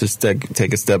Brown to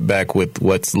take a step back with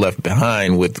what's left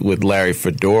behind with Larry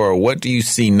Fedora. What do you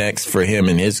see next for him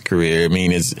in his career? I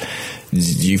mean, do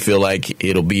you feel like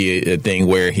it'll be a thing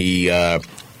where he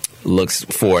looks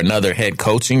for another head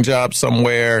coaching job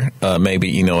somewhere,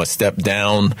 maybe, a step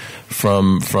down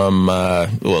from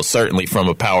certainly from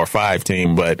a Power 5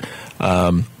 team, but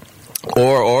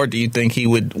or do you think he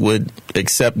would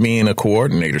accept being a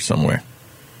coordinator somewhere?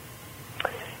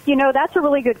 That's a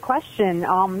really good question.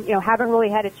 Haven't really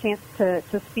had a chance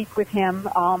to speak with him,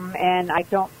 and I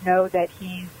don't know that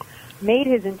he's made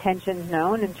his intentions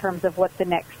known in terms of what the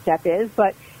next step is.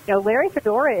 But, Larry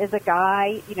Fedora is a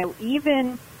guy,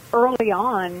 even early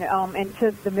on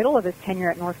into the middle of his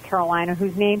tenure at North Carolina,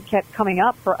 whose name kept coming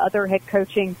up for other head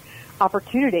coaching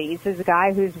opportunities. Is a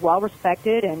guy who's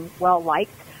well-respected and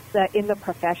well-liked in the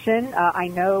profession. I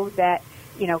know that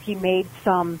he made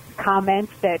some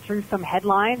comments that drew some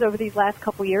headlines over these last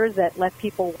couple of years that left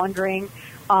people wondering,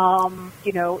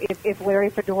 if Larry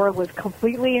Fedora was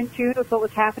completely in tune with what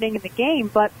was happening in the game.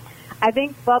 But I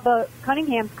think Bubba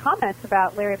Cunningham's comments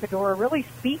about Larry Fedora really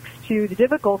speaks to the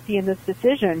difficulty in this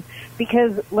decision,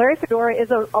 because Larry Fedora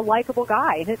is a likable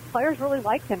guy, and his players really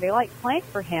like him. They like playing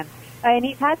for him, and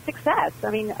he's had success.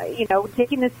 I mean,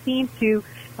 taking this team to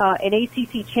an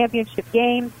ACC championship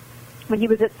game. When he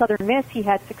was at Southern Miss, he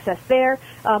had success there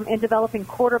in developing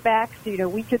quarterbacks.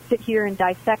 We could sit here and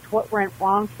dissect what went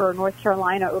wrong for North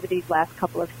Carolina over these last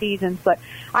couple of seasons, but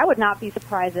I would not be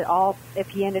surprised at all if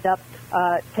he ended up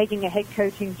taking a head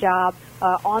coaching job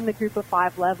on the Group of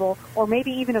 5 level, or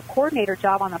maybe even a coordinator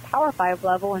job on the Power 5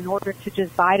 level, in order to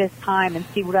just bide his time and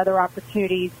see what other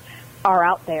opportunities are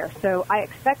out there. So I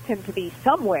expect him to be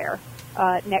somewhere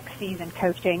next season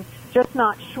coaching. Just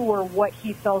not sure what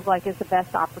he feels like is the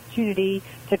best opportunity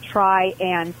to try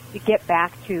and get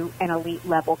back to an elite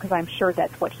level, because I'm sure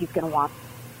that's what he's going to want.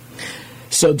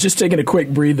 So just taking a quick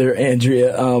breather,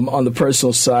 Andrea, on the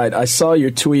personal side, I saw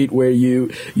your tweet where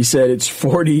you said it's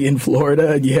 40 in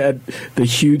Florida and you had the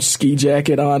huge ski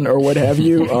jacket on or what have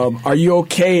you. Are you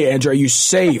okay, Andrea? Are you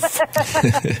safe?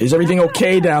 Is everything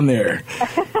okay down there?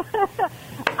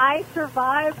 I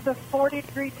survived the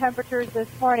 40-degree temperatures this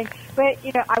morning. But,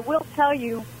 I will tell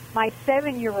you, my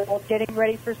 7-year-old getting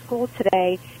ready for school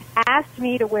today asked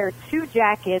me to wear 2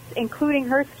 jackets, including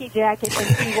her ski jacket,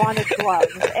 and she wanted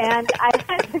gloves. And I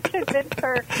had to convince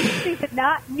her she did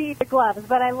not need the gloves,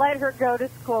 but I let her go to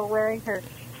school wearing her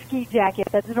ski jacket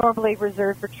that's normally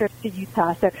reserved for trips to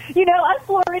Utah. So, us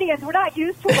Floridians, we're not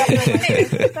used to weather like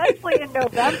this, especially in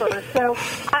November. So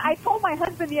I told my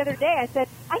husband the other day, I said,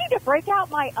 I need to break out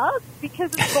my Uggs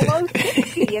because it's below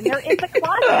 60 and they're in the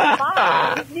closet.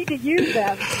 I just need to use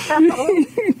them. So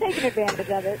taking advantage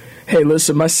of it. Hey,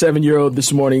 listen, my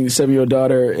 7-year-old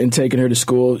daughter, and taking her to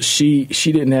school, she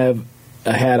didn't have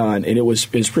a hat on, and it was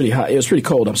pretty hot. It was pretty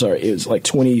cold. I'm sorry. It was like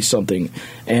 20 something,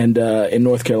 and in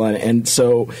North Carolina. And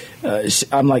so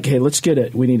I'm like, hey,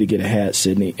 we need to get a hat,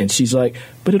 Sydney. And she's like,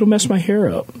 but it'll mess my hair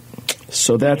up.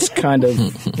 So that's kind of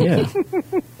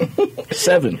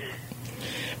 7.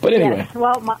 But anyway. Yes.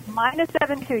 Well, mine is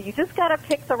 7 too. You just got to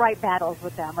pick the right battles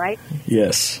with them, right?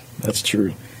 Yes, that's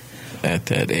true. At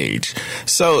that age.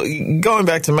 So going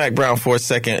back to Mack Brown for a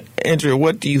second, Andrea,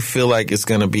 what do you feel like is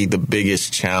going to be the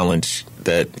biggest challenge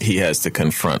that he has to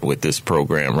confront with this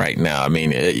program right now? I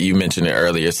mean, you mentioned it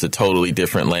earlier. It's a totally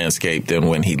different landscape than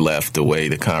when he left, the way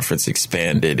the conference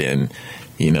expanded, and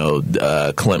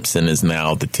Clemson is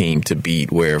now the team to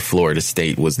beat, where Florida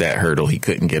State was that hurdle he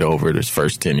couldn't get over his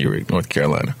first tenure at North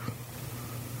Carolina.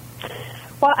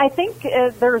 Well, I think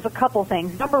there's a couple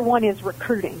things. Number one is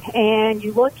recruiting. And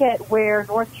you look at where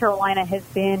North Carolina has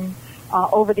been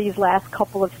over these last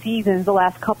couple of seasons, the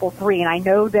last couple 3. And I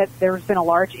know that there's been a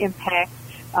large impact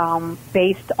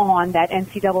based on that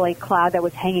NCAA cloud that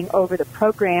was hanging over the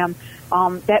program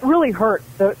that really hurt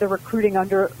the recruiting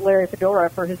under Larry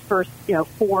Fedora for his first 4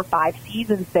 or 5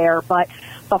 seasons there. But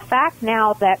the fact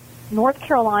now that North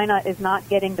Carolina is not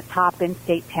getting the top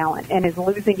in-state talent and is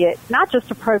losing it, not just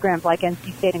to programs like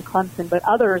NC State and Clemson, but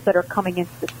others that are coming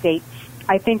into the state,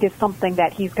 I think is something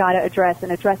that he's got to address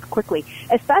and address quickly,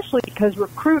 especially because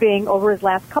recruiting over his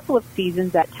last couple of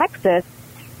seasons at Texas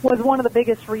was one of the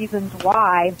biggest reasons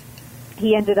why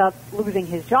he ended up losing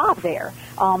his job there.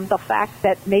 The fact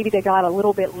that maybe they got a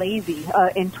little bit lazy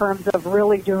in terms of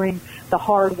really doing the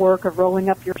hard work of rolling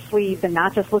up your sleeves and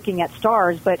not just looking at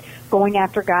stars, but going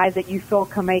after guys that you feel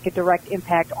can make a direct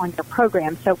impact on your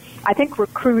program. So I think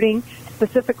recruiting,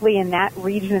 specifically in that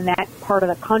region, in that part of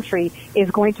the country, is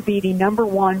going to be the number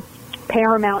one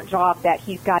paramount job that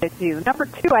he's got to do. Number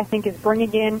 2, I think, is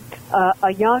bringing in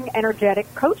a young,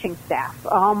 energetic coaching staff.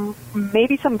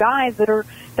 Maybe some guys that are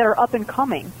up and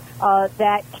coming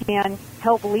that can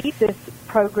help lead this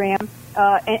program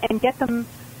and get them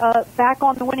back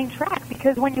on the winning track.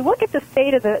 Because when you look at the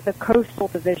state of the Coastal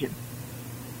Division,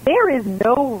 there is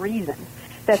no reason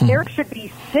that there should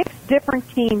be 6 different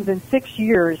teams in 6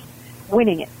 years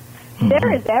winning it.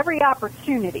 There is every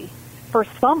opportunity for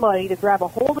somebody to grab a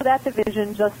hold of that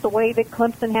division just the way that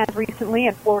Clemson has recently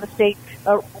and Florida State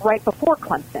right before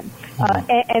Clemson.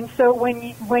 And so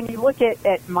when you look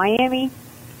at Miami,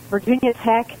 Virginia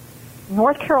Tech,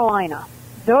 North Carolina,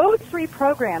 those 3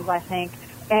 programs, I think,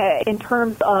 in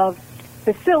terms of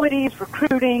facilities,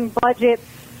 recruiting, budget,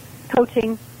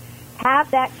 coaching,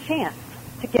 have that chance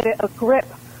to get a grip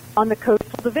on the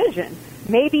Coastal Division.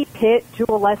 Maybe Pitt to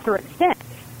a lesser extent.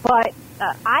 But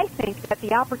I think that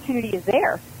the opportunity is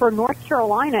there for North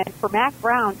Carolina and for Mack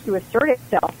Brown to assert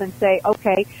itself and say,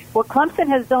 okay, what Clemson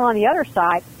has done on the other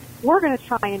side, we're going to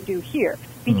try and do here.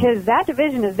 Because that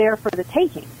division is there for the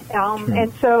taking.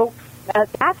 And so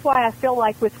that's why I feel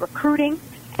like with recruiting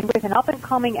and with an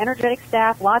up-and-coming, energetic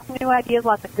staff, lots of new ideas,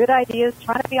 lots of good ideas,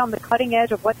 trying to be on the cutting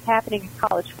edge of what's happening in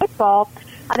college football,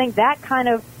 I think that kind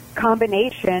of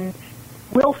combination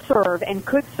will serve and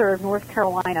could serve North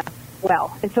Carolina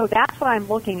well. And so that's what I'm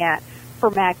looking at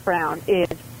for Mack Brown is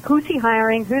who's he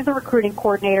hiring, who's the recruiting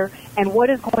coordinator, and what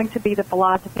is going to be the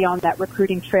philosophy on that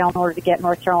recruiting trail in order to get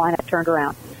North Carolina turned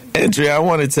around. Andrea, I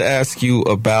wanted to ask you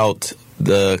about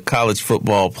the college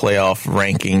football playoff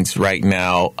rankings right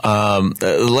now.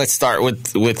 Let's start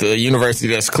with a university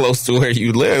that's close to where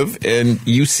you live, in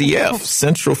UCF.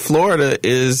 Central Florida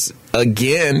is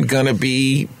again going to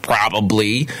be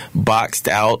probably boxed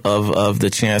out of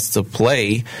the chance to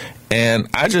play. And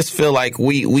I just feel like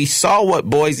we saw what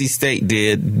Boise State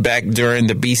did back during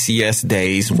the BCS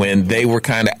days when they were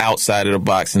kind of outside of the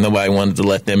box and nobody wanted to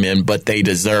let them in, but they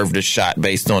deserved a shot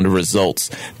based on the results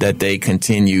that they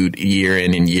continued year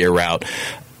in and year out.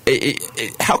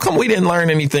 How come we didn't learn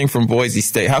anything from Boise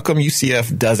State? How come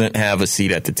UCF doesn't have a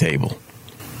seat at the table?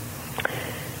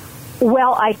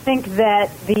 Well, I think that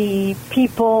the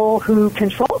people who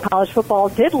control college football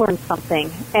did learn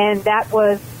something, and that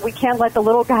was we can't let the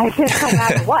little guys in no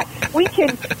matter what. We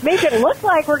can make it look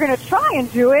like we're going to try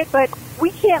and do it, but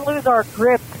we can't lose our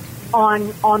grip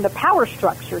on the power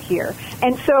structure here.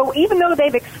 And so even though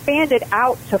they've expanded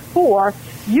out to 4,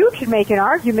 you can make an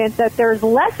argument that there's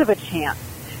less of a chance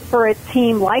for a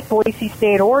team like Boise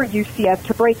State or UCF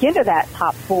to break into that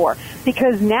top 4.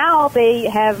 because now they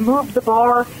have moved the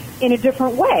bar in a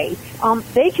different way.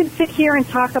 They can sit here and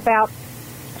talk about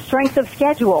strength of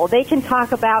schedule. They can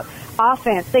talk about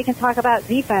offense. They can talk about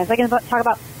defense. They can talk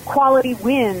about quality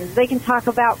wins. They can talk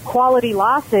about quality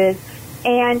losses.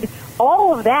 And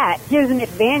all of that gives an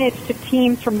advantage to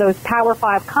teams from those Power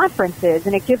 5 conferences,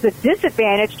 and it gives a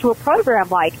disadvantage to a program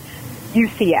like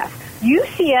UCF.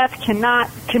 UCF cannot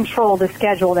control the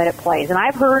schedule that it plays. And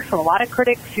I've heard from a lot of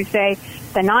critics who say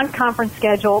the non-conference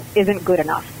schedule isn't good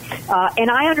enough.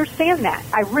 And I understand that.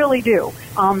 I really do.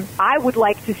 I would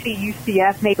like to see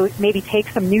UCF maybe take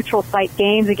some neutral site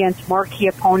games against marquee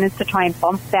opponents to try and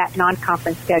bump that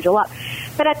non-conference schedule up.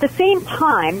 But at the same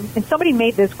time, and somebody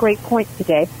made this great point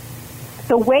today,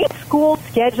 the way schools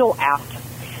schedule out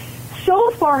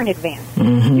so far in advance,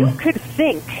 you could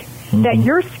think that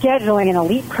you're scheduling an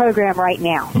elite program right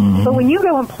now. But when you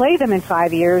go and play them in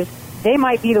 5 years, they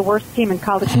might be the worst team in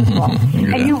college football.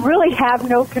 And you really have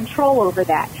no control over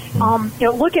that.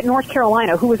 Look at North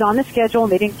Carolina, who was on the schedule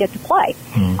and they didn't get to play.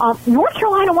 North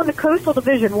Carolina won the Coastal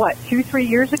Division, 2-3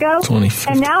 years ago?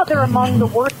 And now they're among the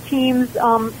worst teams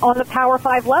on the Power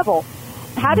 5 level.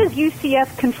 How does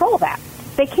UCF control that?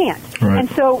 They can't. Right. And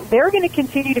so they're going to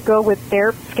continue to go with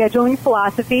their scheduling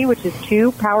philosophy, which is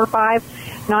 2 Power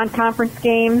 5 non-conference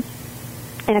games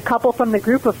and a couple from the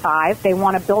group of 5. They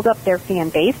want to build up their fan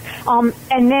base. And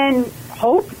then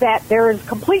hope that there is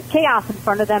complete chaos in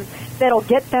front of them that'll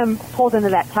get them pulled into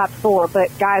that top 4.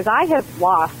 But, guys, I have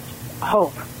lost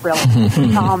hope, really,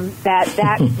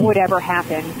 that would ever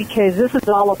happen, because this is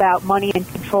all about money and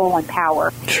control and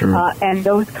power. Sure. And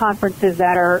those conferences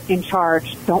that are in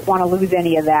charge don't want to lose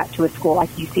any of that to a school like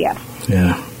UCF.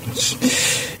 Yeah.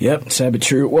 Yep, sad but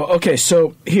true. Well, okay,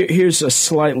 so here's a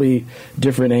slightly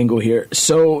different angle here.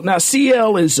 So now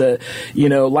CL is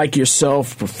like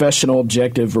yourself, professional,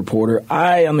 objective reporter.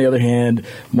 I, on the other hand,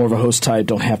 more of a host type,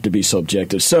 don't have to be so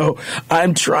objective. So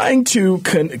I'm trying to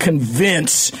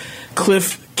convince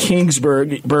Cliff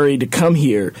Kingsbury to come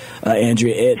here,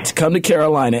 Andrea, to come to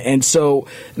Carolina. And so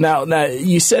now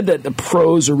you said that the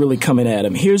pros are really coming at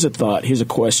him. Here's a thought. Here's a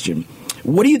question.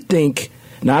 What do you think?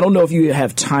 Now, I don't know if you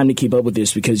have time to keep up with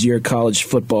this because you're college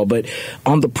football, but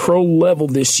on the pro level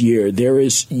this year, there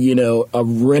is, a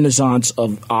renaissance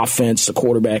of offense, the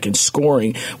quarterback, and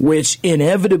scoring, which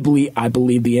inevitably, I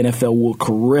believe the NFL will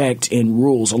correct in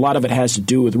rules. A lot of it has to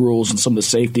do with rules and some of the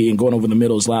safety and going over the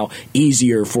middle is a lot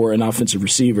easier for an offensive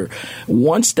receiver.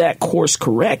 Once that course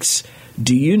corrects,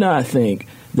 do you not think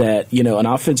that, an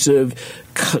offensive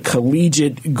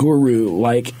collegiate guru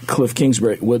like Cliff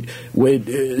Kingsbury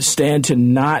would stand to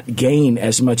not gain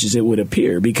as much as it would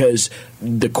appear, because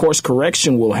the course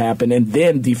correction will happen and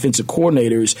then defensive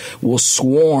coordinators will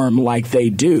swarm like they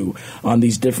do on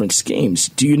these different schemes?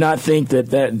 Do you not think that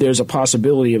there's a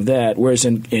possibility of that? Whereas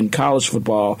in college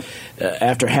football,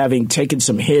 after having taken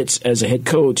some hits as a head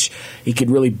coach, he could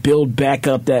really build back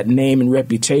up that name and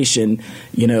reputation,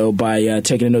 by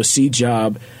taking an OC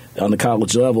job on the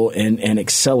college level and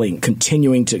excelling,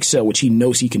 continuing to excel, which he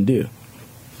knows he can do?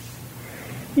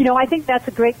 I think that's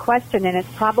a great question, and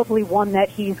it's probably one that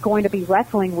he's going to be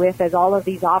wrestling with as all of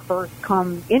these offers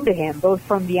come into him, both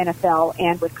from the NFL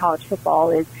and with college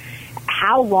football, is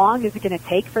how long is it going to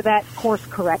take for that course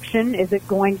correction? Is it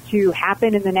going to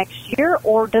happen in the next year,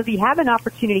 or does he have an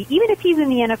opportunity, even if he's in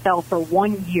the NFL for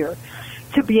 1 year,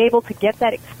 to be able to get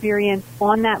that experience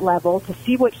on that level, to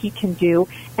see what he can do,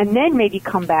 and then maybe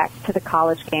come back to the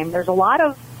college game? There's a lot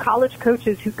of college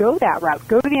coaches who go that route,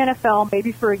 go to the NFL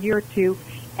maybe for a year or two,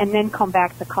 and then come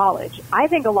back to college. I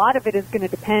think a lot of it is going to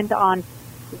depend on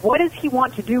what does he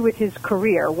want to do with his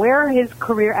career? Where are his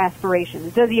career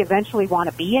aspirations? Does he eventually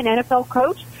want to be an NFL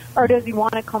coach, or does he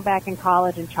want to come back in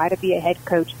college and try to be a head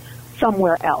coach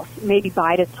somewhere else, maybe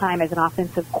bide his time as an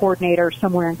offensive coordinator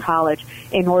somewhere in college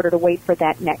in order to wait for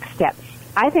that next step?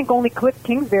 I think only Cliff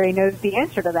Kingsbury knows the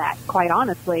answer to that, quite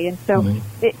honestly. And so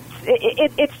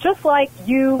it's just like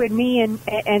you and me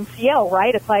and CL,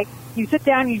 right? It's like you sit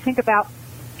down and you think about,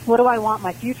 what do I want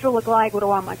my future to look like? What do I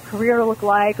want my career to look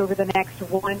like over the next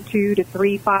 1, 2 to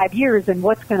 3, 5 years? And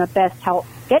what's going to best help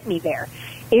get me there?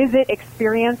 Is it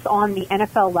experience on the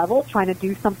NFL level, trying to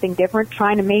do something different,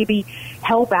 trying to maybe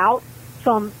help out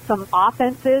some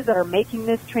offenses that are making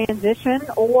this transition?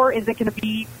 Or is it going to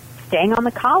be staying on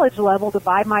the college level to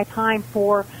bide my time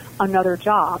for another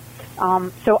job?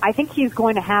 So I think he's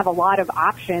going to have a lot of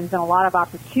options and a lot of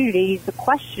opportunities. The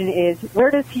question is, where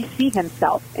does he see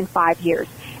himself in 5 years?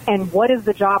 and what is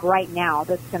the job right now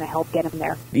that's going to help get him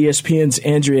there. ESPN's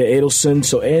Andrea Adelson.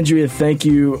 So, Andrea, thank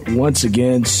you once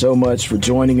again so much for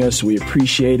joining us. We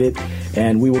appreciate it,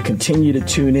 and we will continue to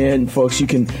tune in. Folks, you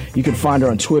can find her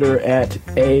on Twitter at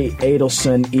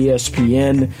 @Adelson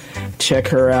ESPN. Check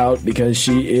her out because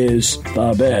she is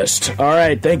the best. All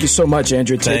right, thank you so much,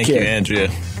 Andrea. Take care. Thank you, Andrea.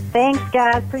 Thanks,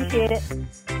 guys. Appreciate it.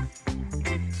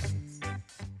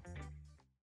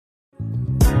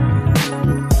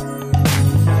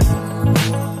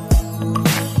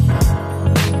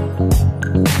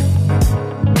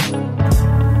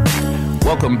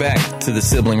 Welcome back to the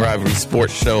Sibling Rivalry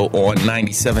Sports Show on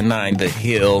 97.9 The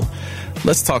Hill.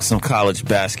 Let's talk some college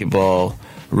basketball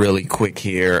really quick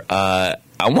here.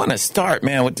 I want to start,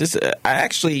 man, with this. I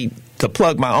actually, to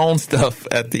plug my own stuff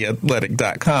at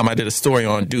theathletic.com, I did a story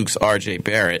on Duke's R.J.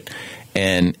 Barrett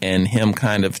and him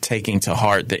kind of taking to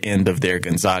heart the end of their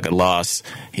Gonzaga loss.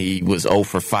 He was 0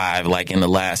 for 5, like in the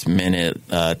last minute,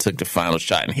 took the final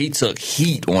shot, and he took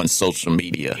heat on social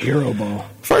media. Hero ball.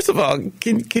 First of all,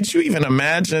 could you even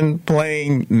imagine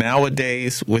playing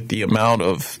nowadays with the amount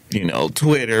of,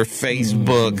 Twitter,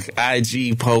 Facebook,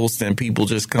 IG posts, and people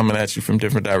just coming at you from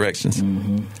different directions?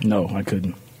 Mm-hmm. No, I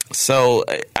couldn't. So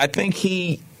I think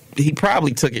he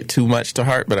probably took it too much to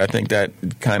heart, but I think that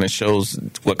kind of shows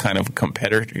what kind of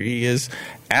competitor he is.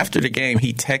 After the game,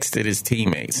 he texted his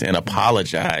teammates and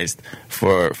apologized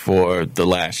for the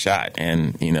last shot,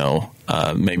 and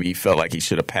maybe he felt like he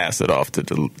should have passed it off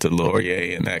to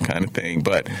Laurier and that kind of thing.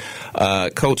 But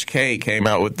Coach K came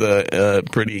out with a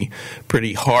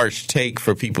pretty harsh take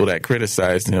for people that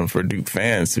criticized him, for Duke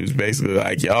fans, who's basically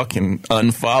like, y'all can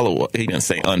unfollow. He didn't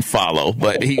say unfollow,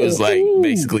 but he was like,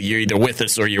 basically, you're either with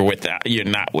us or you're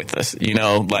not with us.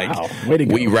 Wow.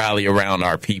 We rally around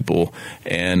our people,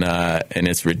 and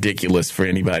it's ridiculous for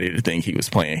anybody to think he was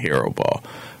playing hero ball.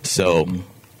 So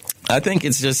I think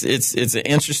it's an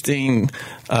interesting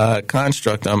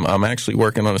construct. I'm actually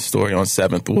working on a story on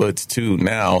Seventh Woods too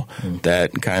now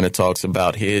that kind of talks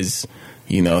about his.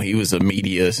 He was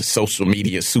a social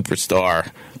media superstar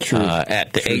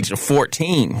at the age of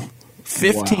 14.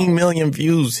 15 million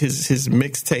views his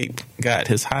mixtape got,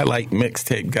 his highlight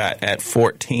mixtape got at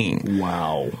 14.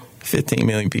 Wow. 15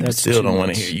 million people still don't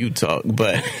want to hear you talk,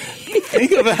 but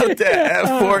think about that.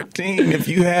 At 14, if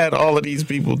you had all of these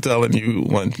people telling you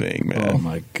one thing, man. Oh,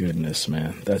 my goodness,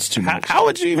 man. That's too much. How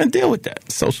would you even deal with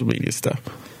that social media stuff?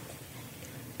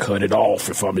 Cut it off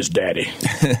if I'm his daddy.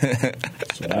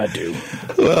 That's what I do.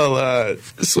 Well,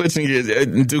 switching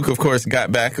gears, Duke, of course,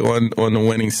 got back on the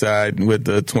winning side with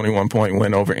the 21-point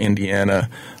win over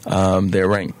Indiana. They're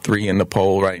ranked 3 in the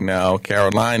poll right now.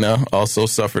 Carolina also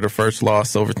suffered a first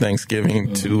loss over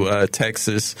Thanksgiving to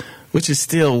Texas, which is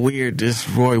still weird, this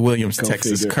Roy Williams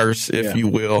Texas curse, if you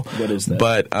will. What is that?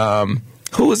 But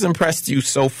who has impressed you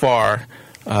so far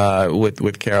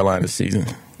with Carolina's season?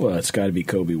 Well, it's got to be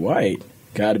Kobe White.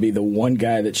 Got to be the one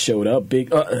guy that showed up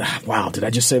big. Wow, did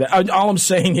I just say that? All I'm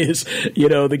saying is,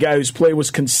 the guy whose play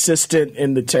was consistent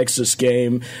in the Texas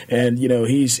game, and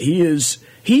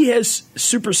he has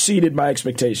superseded my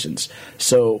expectations.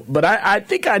 So, but I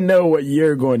think I know what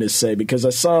you're going to say because I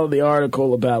saw the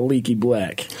article about Leaky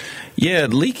Black. Yeah,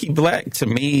 Leaky Black to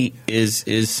me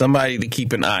is somebody to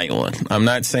keep an eye on. I'm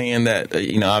not saying that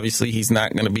obviously he's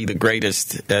not going to be the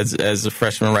greatest as a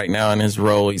freshman right now in his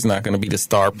role. He's not going to be the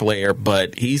star player,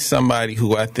 but he's somebody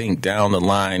who I think down the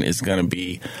line is going to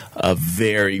be a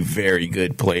very, very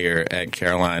good player at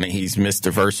Carolina. He's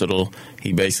Mr. Versatile.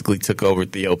 He basically took over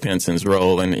Theo Pinson's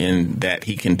role in that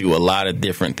he can do a lot of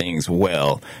different things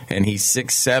well. And he's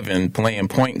 6'7", playing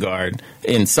point guard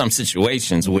in some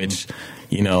situations, which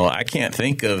I can't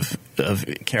think of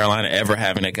Carolina ever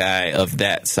having a guy of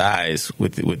that size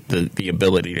with the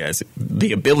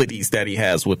abilities that he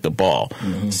has with the ball.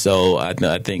 Mm-hmm. So I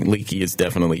think Leaky is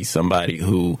definitely somebody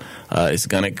who is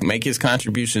going to make his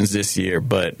contributions this year,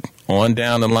 but on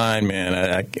down the line, man,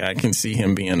 I can see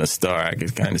him being a star. I can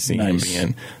kind of see him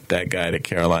being that guy that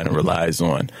Carolina relies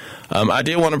on. I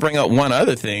did want to bring up one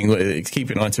other thing,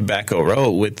 keeping on Tobacco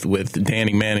Road with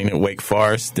Danny Manning at Wake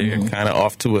Forest. They're kind of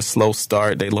off to a slow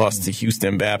start. They lost to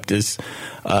Houston Baptist,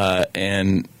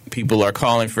 and people are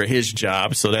calling for his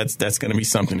job, so that's going to be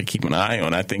something to keep an eye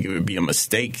on. I think it would be a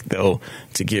mistake, though,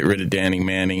 to get rid of Danny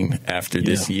Manning after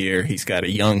this year. He's got a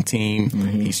young team.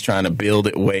 Mm-hmm. He's trying to build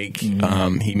at Wake.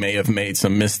 Mm-hmm. He may have made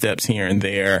some missteps here and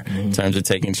there in terms of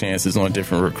taking chances on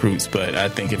different recruits, but I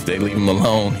think if they leave him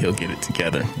alone, he'll get it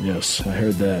together. Yes, I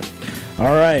heard that.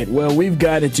 All right. Well, we've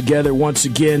got it together once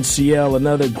again, CL.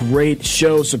 Another great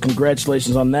show, so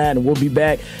congratulations on that. And we'll be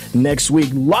back next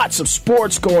week. Lots of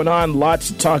sports going on, lots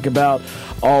to talk about.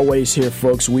 Always here,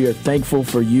 folks. We are thankful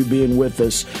for you being with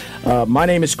us. My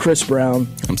name is Chris Brown.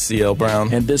 I'm CL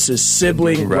Brown. And this is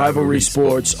Sibling Rivalry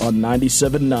Sports on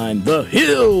 97.9 The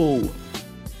Hill.